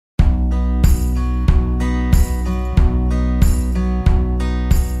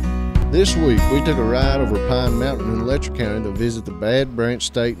This week, we took a ride over Pine Mountain in Letcher County to visit the Bad Branch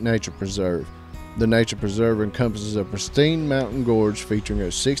State Nature Preserve. The Nature Preserve encompasses a pristine mountain gorge featuring a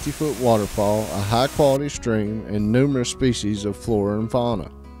 60-foot waterfall, a high-quality stream, and numerous species of flora and fauna.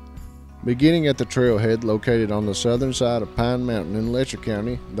 Beginning at the trailhead located on the southern side of Pine Mountain in Letcher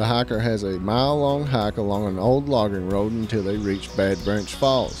County, the hiker has a mile-long hike along an old logging road until they reach Bad Branch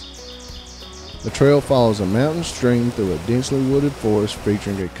Falls. The trail follows a mountain stream through a densely wooded forest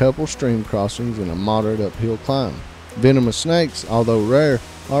featuring a couple stream crossings and a moderate uphill climb. Venomous snakes, although rare,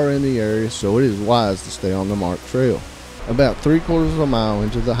 are in the area, so it is wise to stay on the marked trail. About 3/4 of a mile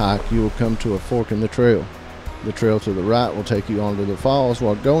into the hike, you will come to a fork in the trail. The trail to the right will take you onto the falls,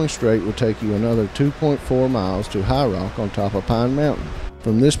 while going straight will take you another 2.4 miles to High Rock on top of Pine Mountain.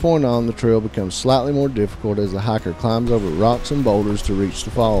 From this point on, the trail becomes slightly more difficult as the hiker climbs over rocks and boulders to reach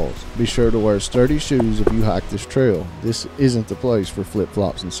the falls. Be sure to wear sturdy shoes if you hike this trail. This isn't the place for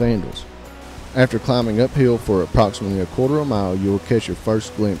flip-flops and sandals. After climbing uphill for approximately 1/4 mile, you will catch your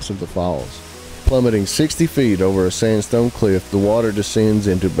first glimpse of the falls. Plummeting 60 feet over a sandstone cliff, the water descends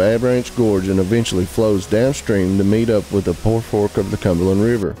into Bad Branch Gorge and eventually flows downstream to meet up with the Poor Fork of the Cumberland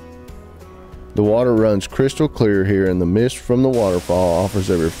River. The water runs crystal clear here, and the mist from the waterfall offers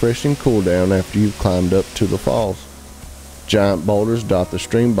a refreshing cool down after you've climbed up to the falls. Giant boulders dot the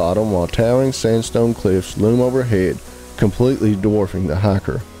stream bottom, while towering sandstone cliffs loom overhead, completely dwarfing the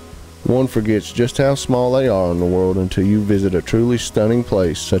hiker. One forgets just how small they are in the world until you visit a truly stunning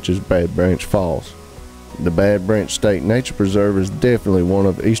place such as Bad Branch Falls. The Bad Branch State Nature Preserve is definitely one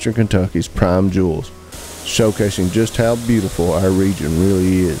of Eastern Kentucky's prime jewels, showcasing just how beautiful our region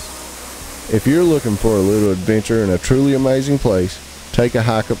really is. If you're looking for a little adventure in a truly amazing place, take a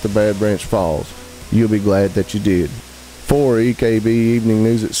hike up the Bad Branch Falls. You'll be glad that you did. For EKB Evening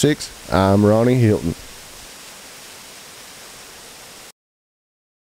News at 6, I'm Ronnie Hilton.